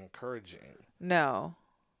that to be encouraging. No.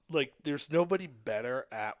 Like, there's nobody better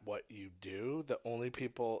at what you do. There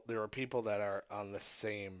are people that are on the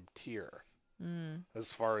same tier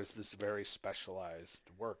as far as this very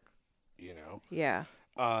specialized work, Yeah.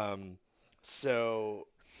 So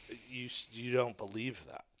you don't believe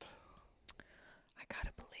that. I gotta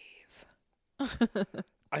believe.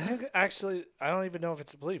 I think actually, I don't even know if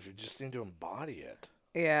it's a belief. You just need to embody it.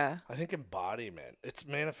 Yeah. I think embodiment. It's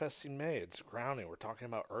manifesting May. It's grounding. We're talking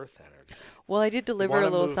about earth energy. Well, I did deliver a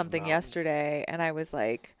little something yesterday, and I was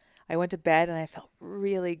like, I went to bed and I felt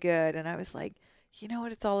really good. And I was like, you know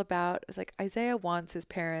what it's all about? It was like Isaiah wants his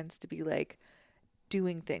parents to be like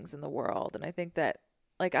doing things in the world. And I think that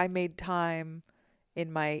like I made time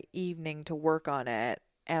in my evening to work on it,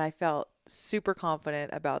 and I felt super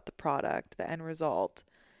confident about the product, the end result.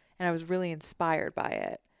 And I was really inspired by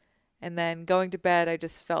it. And then going to bed, I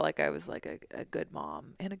just felt like I was like a good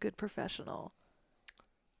mom and a good professional.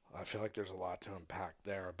 I feel like there's a lot to unpack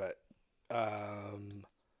there, but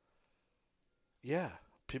Yeah.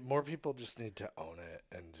 More people just need to own it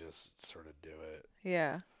and just sort of do it.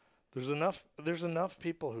 Yeah. There's enough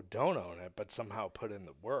people who don't own it, but somehow put in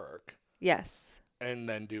the work. Yes. And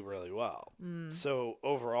then do really well. So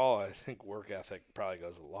overall, I think work ethic probably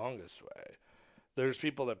goes the longest way. There's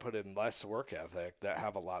people that put in less work ethic that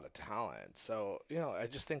have a lot of talent. So, I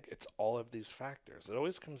just think it's all of these factors. It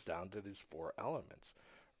always comes down to these 4 elements: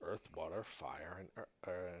 earth, water, fire,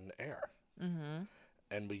 and air. Mm-hmm.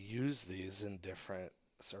 And we use these in different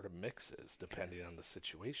sort of mixes depending on the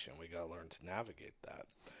situation. We got to learn to navigate that.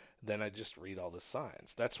 Then I just read all the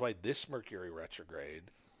signs. That's why this Mercury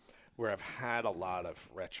retrograde, where I've had a lot of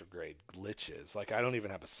retrograde glitches. Like, I don't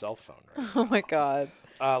even have a cell phone right now. Oh my God.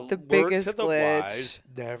 The word biggest to the glitch. wise,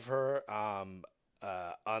 never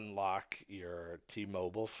unlock your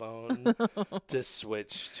T-Mobile phone to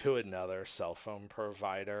switch to another cell phone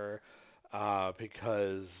provider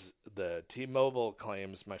because the T-Mobile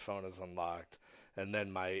claims my phone is unlocked, and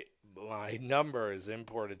then my number is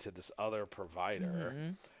imported to this other provider.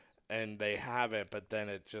 Mm-hmm. And they have it, but then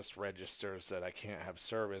it just registers that I can't have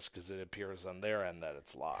service because it appears on their end that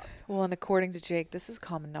it's locked. Well, and according to Jake, this is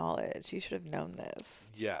common knowledge. You should have known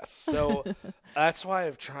this. Yes. So that's why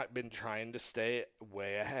I've been trying to stay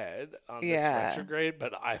way ahead on this retrograde,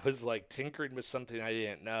 but I was like tinkering with something I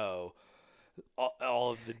didn't know.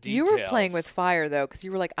 All of the details. You were playing with fire, though, because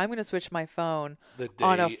you were like, I'm going to switch my phone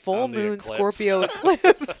on a full moon eclipse. Scorpio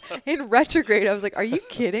eclipse in retrograde. I was like, are you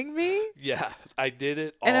kidding me? Yeah, I did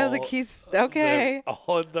it and I was like, he's okay.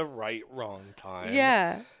 All at the wrong time.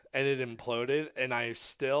 Yeah. And it imploded, and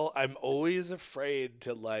I'm always afraid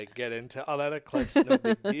to like get into, that eclipse, no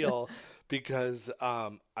big deal, because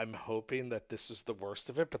I'm hoping that this was the worst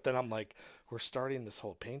of it. But then I'm like, we're starting this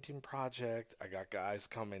whole painting project. I got guys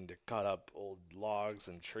coming to cut up old logs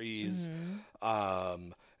and trees. Mm-hmm.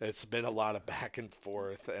 It's been a lot of back and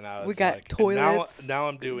forth, and I was we got like, toilets. Now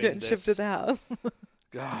I'm doing getting this. shipped to the house.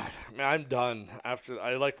 God, I mean, I'm done. I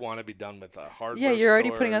want to be done with the hardware. Yeah, you're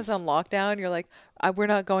already putting us on lockdown. You're like, we're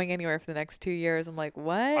not going anywhere for the next 2 years. I'm like,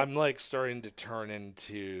 what? I'm like starting to turn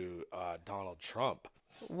into Donald Trump.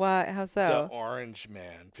 What? How so? The orange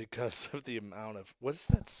man, because of the amount of, what's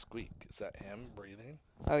that squeak? Is that him breathing?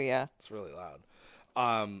 Oh yeah, it's really loud.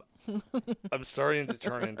 I'm starting to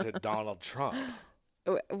turn into Donald Trump.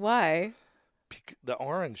 Why? The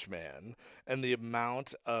orange man, and the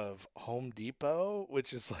amount of Home Depot,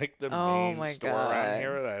 which is like the main store around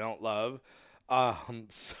here that I don't love.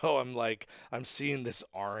 So I'm seeing this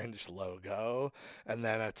orange logo, and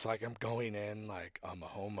then it's like I'm going in like I'm a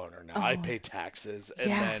homeowner now. I pay taxes, and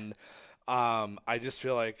then I just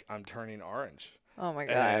feel like I'm turning orange. Oh my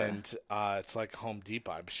God. And it's like Home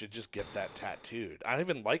Depot. I should just get that tattooed. I don't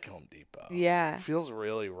even like Home Depot. Yeah. It feels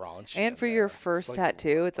really raunchy. And for your first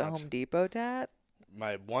tattoo, it's a Home Depot tat?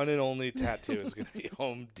 My one and only tattoo is going to be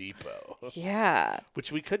Home Depot. Yeah.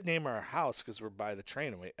 Which we could name our house because we're by the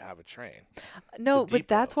train and we have a train. No, but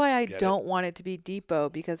that's why I don't want it to be Depot,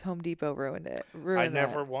 because Home Depot ruined it. I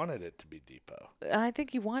never wanted it to be Depot. I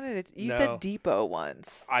think you wanted it. You said Depot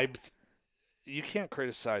once. You can't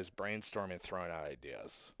criticize brainstorming, throwing out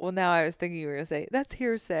ideas. Well, now I was thinking you were going to say, that's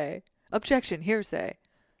hearsay. Objection, hearsay.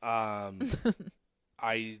 Yeah,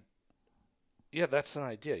 that's an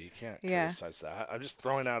idea. You can't criticize that. I'm just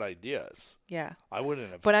throwing out ideas. Yeah. I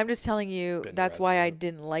wouldn't have. But I'm just telling you, that's why I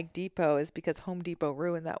didn't like Depot, is because Home Depot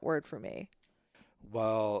ruined that word for me.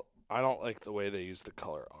 Well, I don't like the way they use the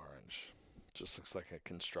color orange. It just looks like a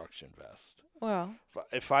construction vest. Well,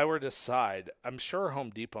 if I were to decide, I'm sure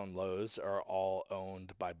Home Depot and Lowe's are all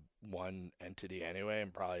owned by one entity anyway,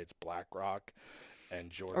 and probably it's BlackRock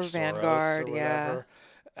and George Soros Vanguard, or whatever.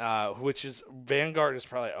 Which is Vanguard is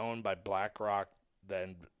probably owned by BlackRock,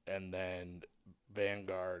 and then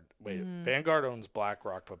Vanguard. Wait, Vanguard owns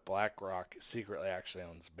BlackRock, but BlackRock secretly actually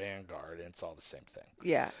owns Vanguard, and it's all the same thing.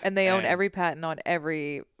 Yeah, and they own every patent on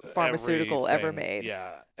every pharmaceutical ever made.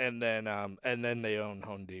 Yeah, and then they own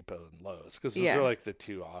Home Depot and Lowe's, because those are like the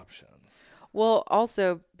two options. Well,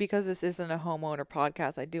 also, because this isn't a homeowner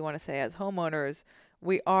podcast, I do want to say, as homeowners,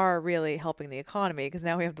 we are really helping the economy, because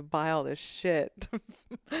now we have to buy all this shit.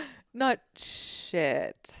 Not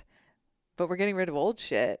shit, but we're getting rid of old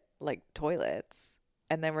shit, like toilets.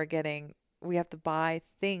 And then we have to buy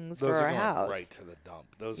things for our house. Right to the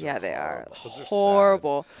dump. Those they are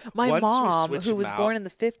horrible. My mom, who was born in the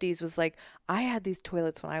 50s, was like, I had these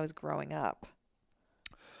toilets when I was growing up.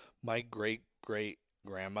 My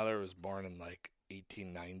great-great-grandmother was born in like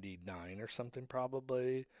 1899 or something,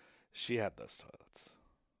 probably. She had those toilets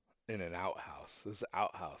in an outhouse. This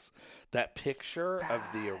outhouse. That picture of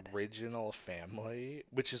the original family,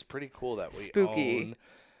 which is pretty cool that we own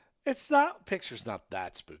Picture's not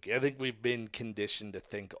that spooky. I think we've been conditioned to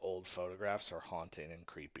think old photographs are haunting and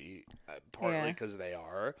creepy, partly because they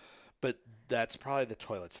are, but that's probably the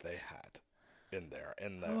toilets they had in there,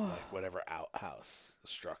 in the like whatever outhouse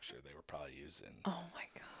structure they were probably using. Oh my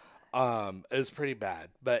God. It was pretty bad.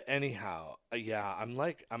 But anyhow, yeah,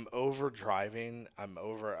 I'm over driving.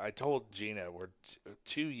 I told Jeana we're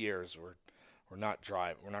 2 years. We're not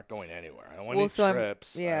driving. We're not going anywhere. I don't want any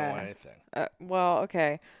trips. I don't want anything. Well,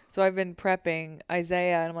 okay. So I've been prepping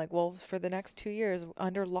Isaiah, and I'm like, well, for the next 2 years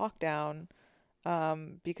under lockdown,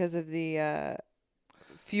 because of the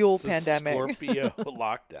fuel pandemic. Scorpio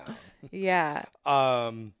lockdown. Yeah.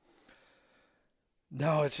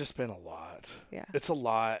 No, it's just been a lot. Yeah. It's a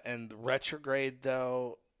lot. And retrograde,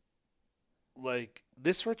 though, like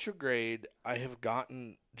this retrograde, I have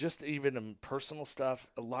gotten just even in personal stuff,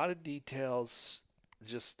 a lot of details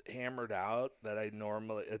just hammered out that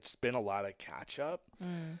it's been a lot of catch up.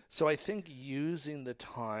 So I think using the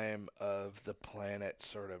time of the planet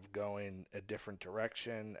sort of going a different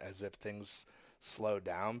direction as if things slow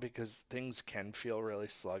down, because things can feel really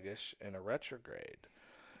sluggish in a retrograde.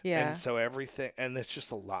 Yeah. And so everything, and it's just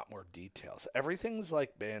a lot more details. Everything's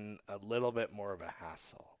like been a little bit more of a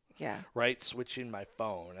hassle. Yeah. Right? Switching my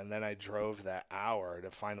phone. And then I drove that hour to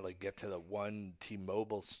finally get to the one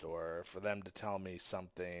T-Mobile store for them to tell me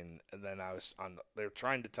something. And then they were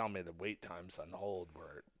trying to tell me the wait times on hold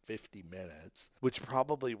were 50 minutes, which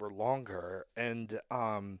probably were longer. And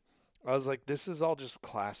I was like, this is all just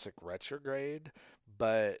classic retrograde.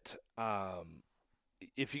 But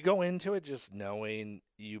if you go into it just knowing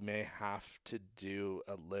you may have to do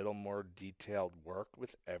a little more detailed work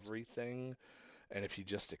with everything, and if you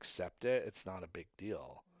just accept it, it's not a big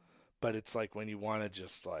deal. But it's like when you want to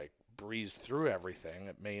just like breeze through everything,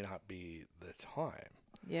 it may not be the time.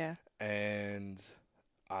 Yeah. And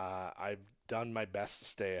I've done my best to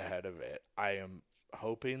stay ahead of it. I am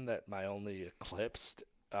hoping that my only eclipse,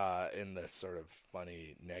 in this sort of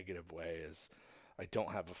funny negative way, is I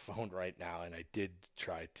don't have a phone right now, and I did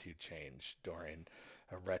try to change during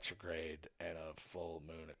a retrograde and a full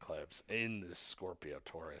moon eclipse in the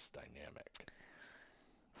Scorpio-Taurus dynamic.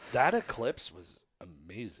 That eclipse was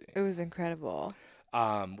amazing. It was incredible.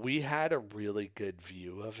 We had a really good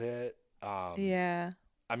view of it. Yeah.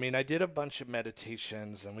 I mean, I did a bunch of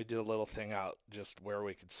meditations, and we did a little thing out just where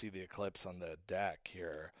we could see the eclipse on the deck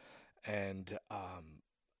here. And I'm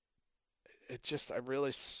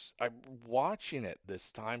watching it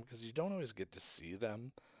this time because you don't always get to see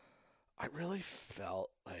them. I really felt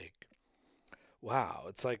like, wow,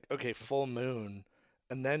 it's like, okay, full moon,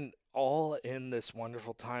 and then all in this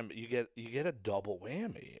wonderful time, you get a double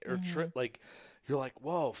whammy or like you're like,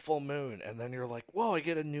 whoa, full moon, and then you're like, whoa, I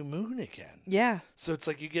get a new moon again. Yeah. So it's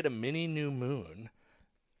like you get a mini new moon,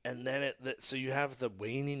 and then so you have the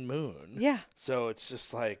waning moon. Yeah. So it's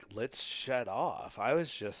just like, let's shut off. I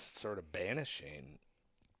was just sort of banishing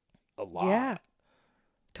a lot. Yeah.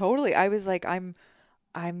 Totally. I was like, I'm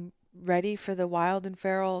ready for the Wild and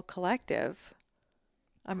Feral collective.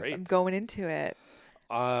 I'm going into it.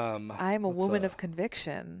 I'm a woman of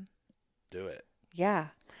conviction. Do it. Yeah.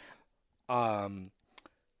 And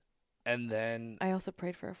then I also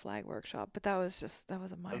prayed for a flag workshop, but that was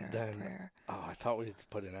a minor prayer. Oh, I thought we'd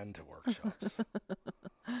put an end to workshops.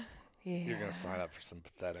 Yeah. You're gonna sign up for some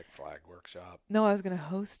pathetic flag workshop. No, I was gonna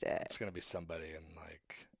host it. It's gonna be somebody in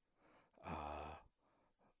like,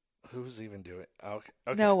 who's even doing? Okay.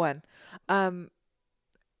 No one.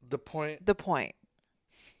 The point.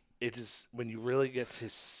 It is when you really get to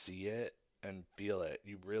see it and feel it,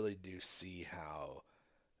 you really do see how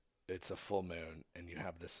it's a full moon, and you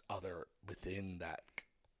have this other within that.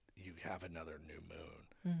 You have another new moon,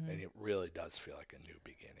 and it really does feel like a new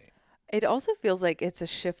beginning. It also feels like it's a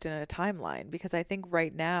shift in a timeline, because I think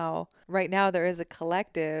right now there is a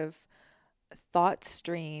collective thought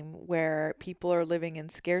stream where people are living in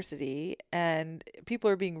scarcity, and people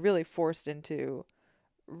are being really forced into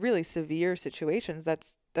really severe situations.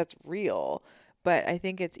 That's real. But I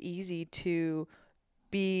think it's easy to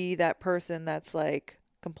be that person that's like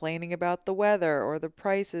complaining about the weather or the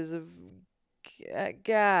prices of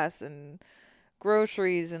gas and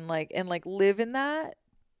groceries and live in that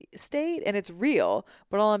state, and it's real.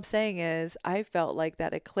 But all I'm saying is I felt like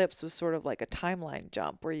that eclipse was sort of like a timeline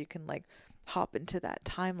jump where you can like hop into that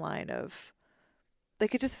timeline of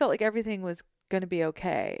like, it just felt like everything was going to be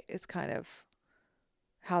okay. It's kind of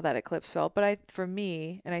how that eclipse felt. But for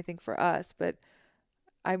me, and I think for us, but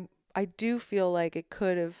I do feel like it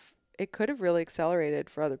could have really accelerated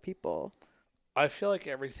for other people. I feel like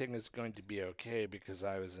everything is going to be okay because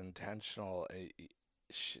I was intentional.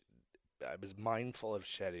 I was mindful of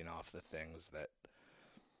shedding off the things that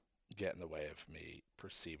get in the way of me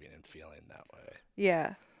perceiving and feeling that way.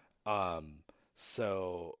 Yeah.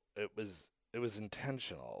 So it was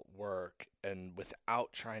intentional work, and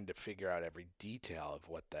without trying to figure out every detail of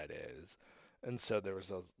what that is. And so there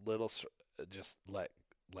was a little just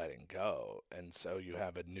letting go. And so you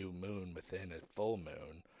have a new moon within a full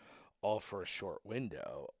moon, all for a short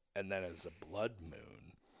window, and then as a blood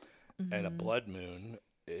moon. Mm-hmm. And a blood moon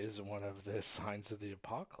is one of the signs of the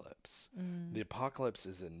apocalypse. The apocalypse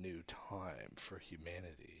is a new time for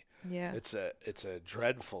humanity. Yeah. It's a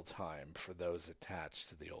dreadful time for those attached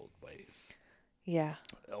to the old ways. Yeah.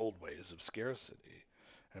 Old ways of scarcity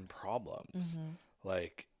and problems.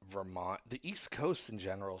 Like Vermont, the East Coast in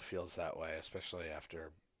general feels that way, especially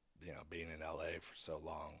after, being in LA for so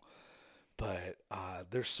long. But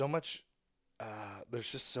there's so much,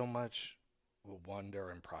 there's just so much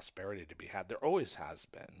wonder and prosperity to be had. There always has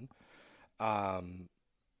been. And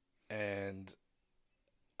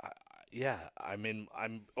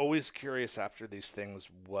I'm always curious after these things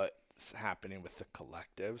what's happening with the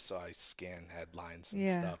collective. So I scan headlines and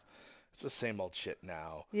stuff. It's the same old shit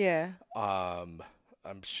now. Yeah.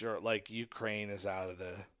 I'm sure like Ukraine is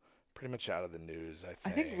pretty much out of the news, I think. I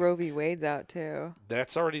think Roe v. Wade's out too.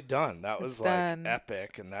 That's already done. That was done.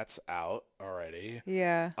 epic, and that's out already.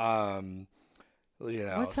 Yeah.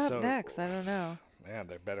 What's up next? I don't know. Man,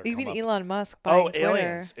 they better even come up. Elon Musk buying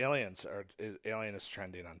Twitter. Alien is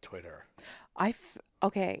trending on Twitter.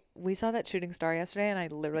 Okay, we saw that shooting star yesterday, and I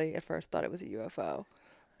literally at first thought it was a UFO.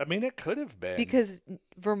 I mean, it could have been. Because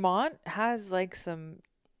Vermont has like some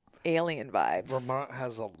alien vibes. Vermont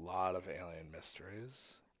has a lot of alien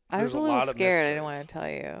mysteries. I was a little scared. I didn't want to tell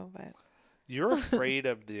you, but you're afraid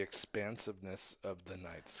of the expansiveness of the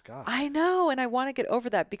night sky. I know, and I want to get over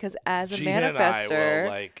that because as a Jeana manifester,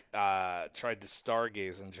 and I tried to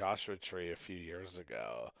stargaze in Joshua Tree a few years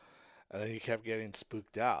ago, and then he kept getting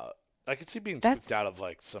spooked out. I could see being spooked out of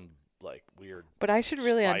like some like weird. But I should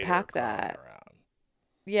really unpack that.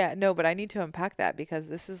 Yeah, no, but I need to unpack that because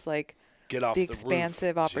this is like Get off the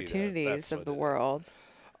expansive roof, opportunities Gina. of the world.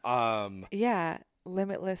 Yeah,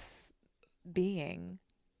 limitless being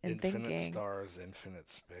and infinite thinking. Stars, infinite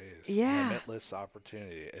space. Yeah. Limitless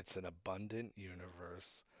opportunity. It's an abundant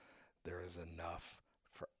universe. There is enough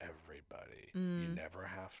for everybody. You never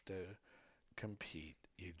have to compete.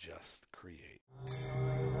 You just create.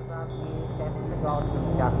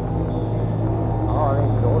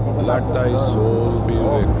 Let thy soul be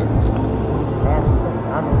awakened.